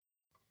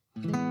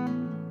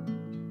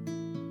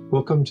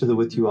Welcome to the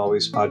With You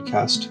Always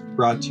podcast,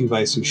 brought to you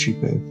by Suscipe,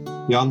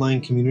 the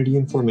online community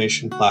and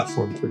formation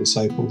platform for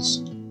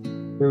disciples.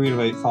 Here we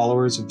invite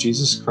followers of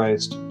Jesus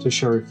Christ to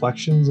share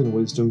reflections and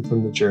wisdom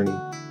from the journey.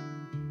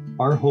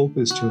 Our hope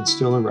is to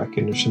instill a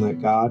recognition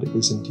that God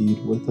is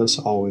indeed with us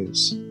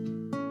always.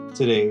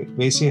 Today,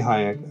 Macy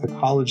Hayek, a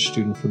college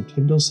student from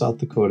Tyndall, South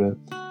Dakota,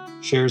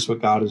 shares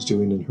what God is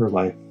doing in her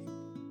life.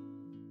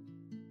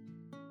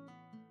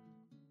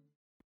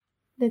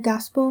 The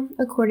Gospel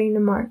according to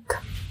Mark.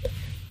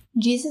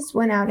 Jesus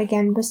went out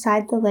again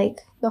beside the lake.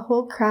 The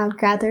whole crowd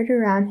gathered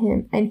around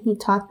him, and he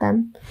taught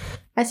them.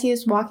 As he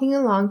was walking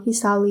along, he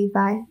saw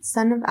Levi,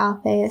 son of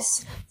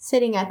Alphaeus,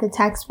 sitting at the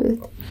tax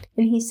booth,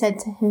 and he said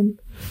to him,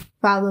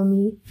 "Follow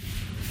me."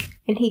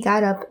 And he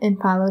got up and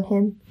followed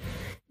him.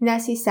 And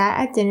as he sat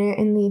at dinner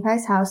in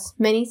Levi's house,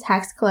 many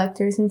tax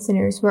collectors and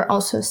sinners were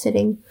also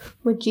sitting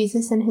with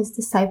Jesus and his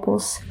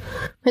disciples,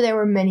 for there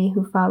were many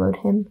who followed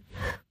him.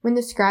 When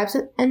the scribes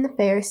and the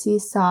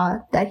Pharisees saw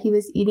that he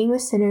was eating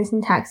with sinners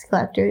and tax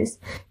collectors,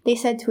 they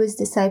said to his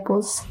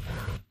disciples,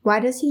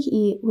 "Why does he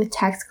eat with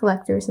tax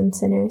collectors and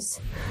sinners?"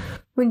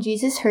 When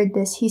Jesus heard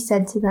this, he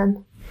said to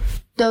them,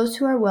 "Those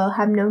who are well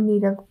have no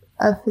need of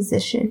a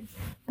physician,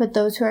 but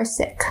those who are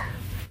sick.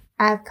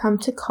 I have come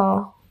to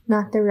call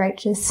not the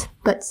righteous,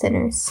 but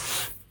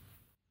sinners."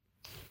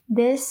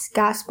 This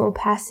gospel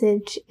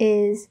passage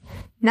is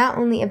not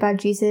only about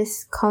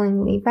Jesus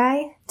calling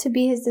Levi to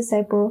be his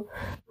disciple,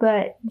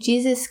 but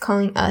Jesus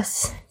calling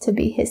us to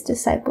be his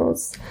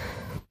disciples.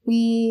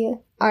 We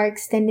are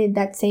extended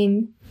that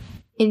same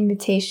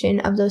invitation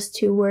of those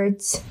two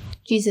words,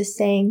 Jesus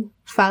saying,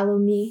 "Follow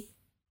me."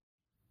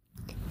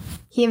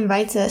 He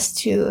invites us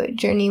to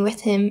journey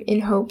with him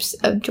in hopes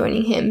of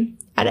joining him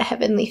at a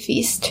heavenly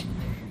feast.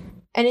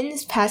 And in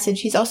this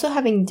passage, he's also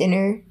having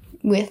dinner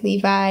with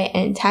Levi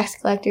and tax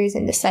collectors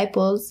and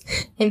disciples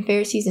and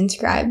Pharisees and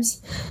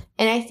scribes.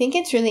 And I think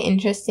it's really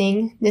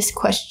interesting, this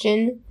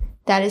question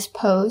that is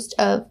posed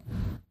of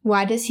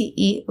why does he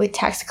eat with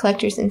tax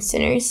collectors and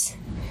sinners?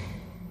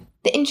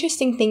 The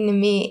interesting thing to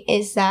me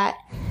is that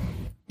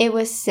it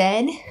was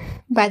said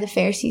by the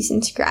Pharisees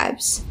and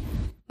scribes.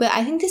 But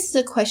I think this is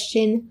a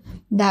question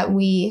that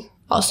we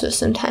also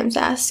sometimes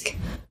ask,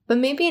 but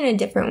maybe in a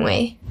different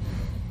way.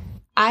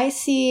 I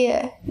see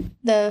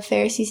the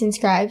Pharisees and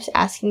scribes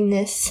asking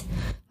this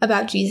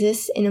about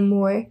Jesus in a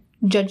more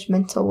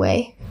judgmental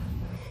way.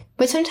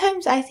 But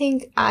sometimes I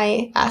think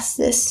I ask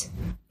this,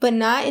 but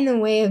not in a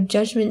way of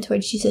judgment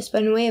towards Jesus,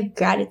 but in a way of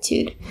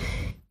gratitude.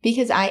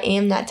 Because I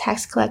am that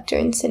tax collector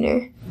and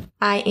sinner.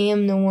 I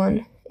am the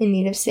one in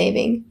need of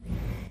saving.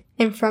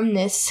 And from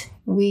this,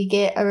 we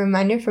get a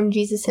reminder from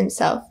Jesus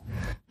himself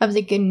of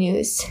the good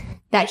news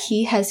that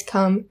he has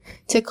come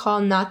to call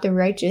not the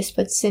righteous,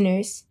 but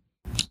sinners.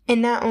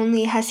 And not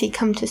only has he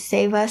come to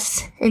save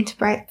us and to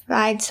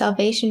provide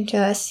salvation to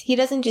us, he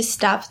doesn't just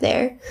stop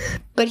there,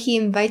 but he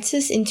invites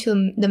us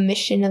into the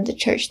mission of the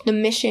church, the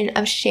mission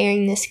of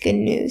sharing this good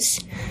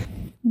news,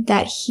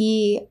 that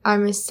he, our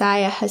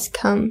Messiah, has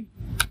come.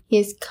 He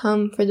has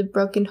come for the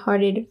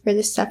brokenhearted, for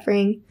the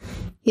suffering.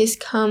 He has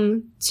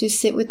come to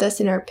sit with us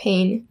in our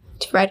pain,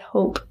 to provide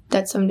hope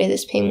that someday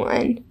this pain will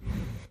end.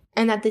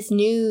 And that this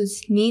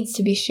news needs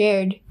to be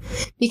shared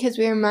because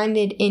we are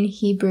reminded in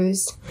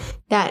Hebrews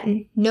that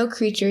no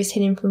creature is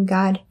hidden from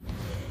God.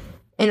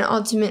 And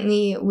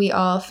ultimately, we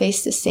all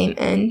face the same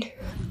end,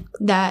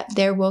 that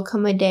there will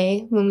come a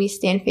day when we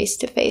stand face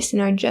to face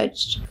and are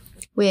judged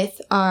with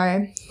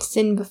our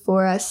sin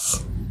before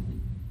us.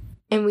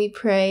 And we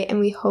pray and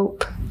we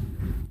hope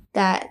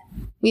that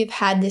we have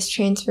had this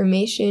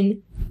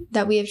transformation,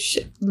 that we have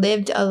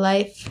lived a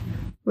life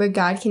where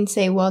God can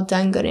say, "Well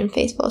done, good and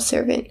faithful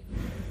servant."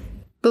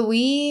 But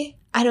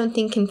I don't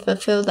think, can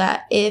fulfill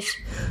that if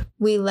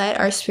we let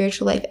our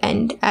spiritual life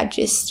end at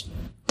just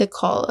the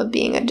call of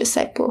being a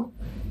disciple.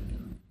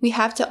 We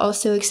have to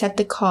also accept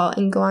the call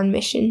and go on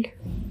mission.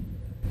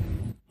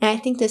 And I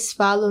think this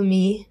 "follow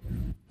me"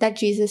 that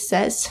Jesus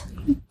says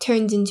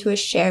turns into a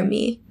 "share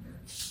me."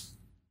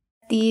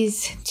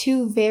 These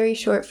two very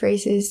short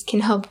phrases can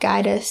help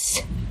guide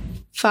us.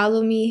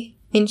 Follow me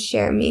and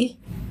share me.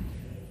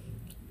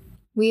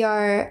 We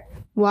are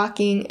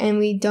walking and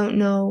we don't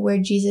know where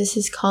Jesus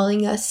is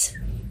calling us.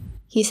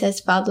 He says,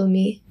 "Follow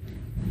me."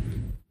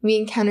 We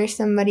encounter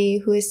somebody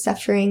who is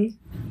suffering.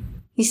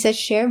 He says,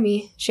 "Share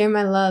me, share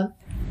my love."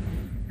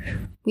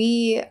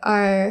 We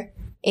are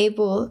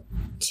able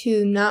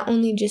to not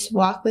only just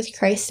walk with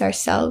Christ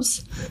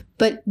ourselves,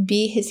 but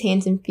be his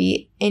hands and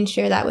feet and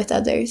share that with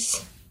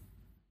others.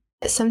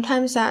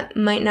 Sometimes that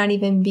might not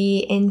even be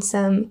in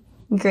some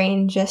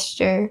grand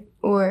gesture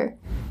or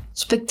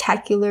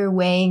spectacular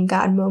way in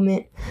God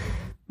moment,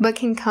 but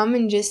can come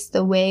in just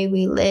the way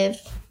we live,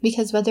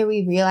 because whether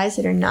we realize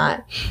it or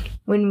not,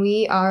 when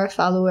we are a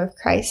follower of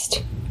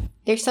Christ,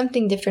 there's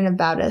something different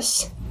about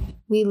us.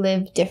 We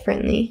live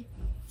differently.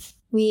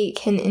 We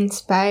can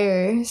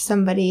inspire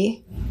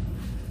somebody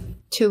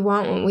to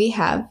want what we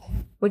have,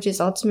 which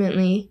is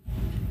ultimately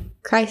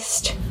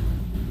Christ.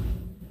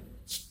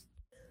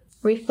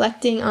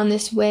 reflecting on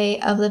this way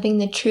of living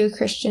the true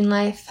Christian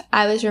life,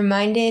 I was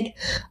reminded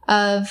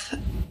of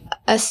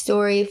a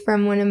story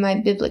from one of my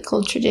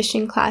biblical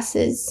tradition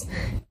classes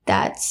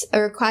that's a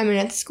requirement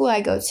at the school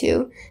I go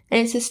to.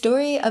 And it's a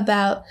story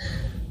about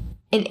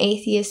an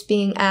atheist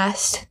being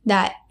asked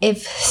that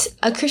if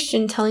a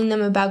Christian telling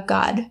them about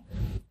God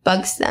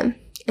bugs them.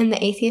 And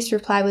the atheist's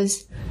reply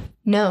was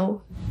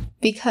no,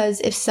 because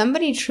if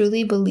somebody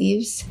truly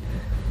believes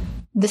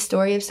the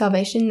story of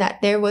salvation,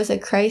 that there was a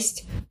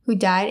Christ who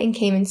died and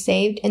came and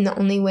saved, and the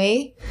only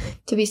way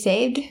to be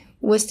saved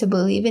was to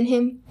believe in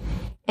him,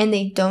 and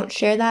they don't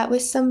share that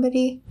with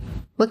somebody,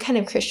 what kind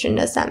of Christian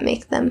does that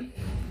make them?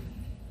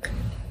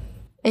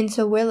 And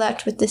so we're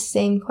left with the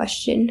same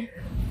question.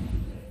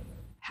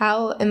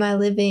 How am I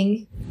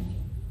living?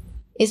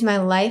 Is my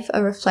life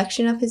a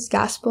reflection of his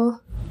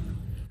gospel?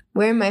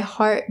 Where in my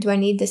heart do I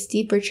need this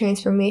deeper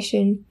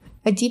transformation,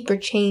 a deeper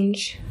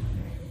change?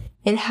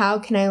 And how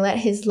can I let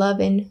his love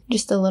in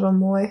just a little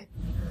more?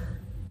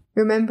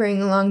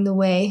 Remembering along the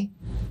way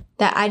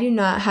that I do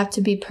not have to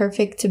be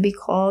perfect to be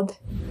called.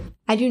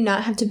 I do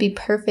not have to be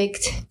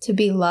perfect to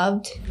be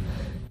loved.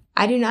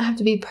 I do not have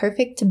to be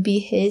perfect to be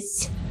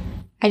his.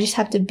 I just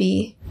have to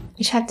be. I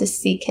just have to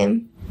seek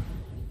him.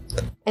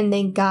 And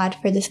thank God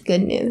for this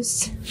good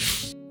news.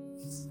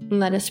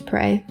 Let us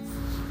pray.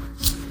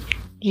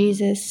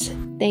 Jesus,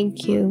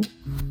 thank you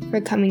for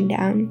coming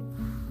down.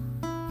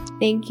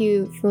 Thank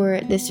you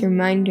for this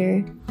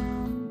reminder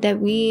that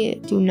we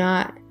do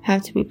not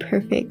have to be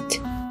perfect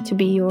to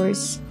be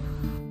yours,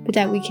 but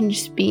that we can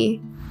just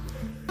be.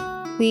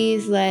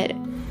 Please let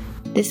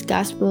this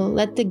gospel,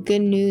 let the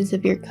good news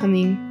of your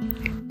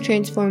coming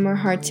transform our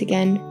hearts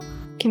again,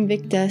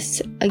 convict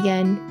us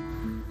again,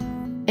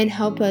 and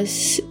help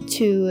us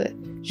to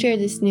share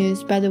this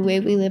news by the way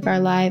we live our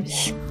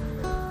lives.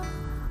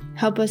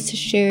 Help us to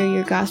share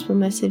your gospel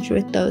message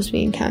with those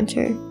we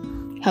encounter.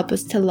 Help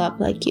us to love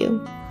like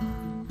you.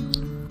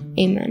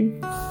 Amen.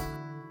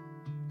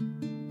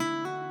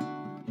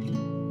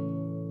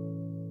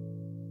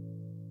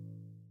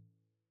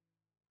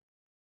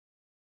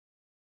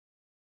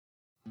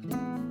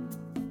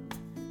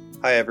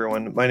 Hi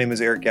everyone, my name is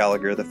Eric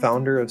Gallagher, the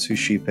founder of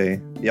Suscipe,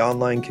 the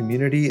online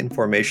community and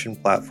formation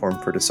platform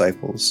for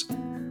disciples.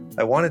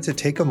 I wanted to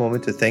take a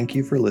moment to thank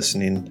you for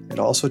listening and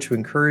also to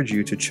encourage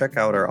you to check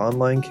out our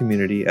online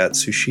community at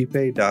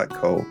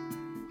suscipe.co.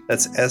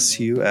 That's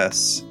suscipe.co.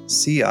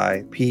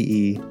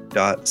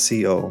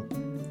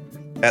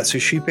 At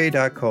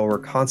suscipe.co, we're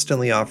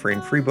constantly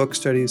offering free book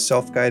studies,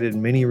 self-guided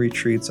mini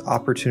retreats,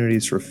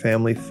 opportunities for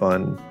family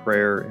fun,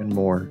 prayer, and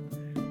more.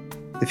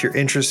 If you're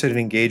interested in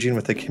engaging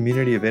with a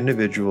community of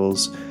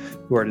individuals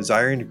who are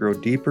desiring to grow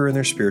deeper in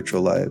their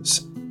spiritual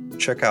lives,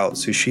 check out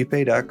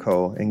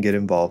suscipe.co and get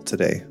involved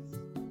today.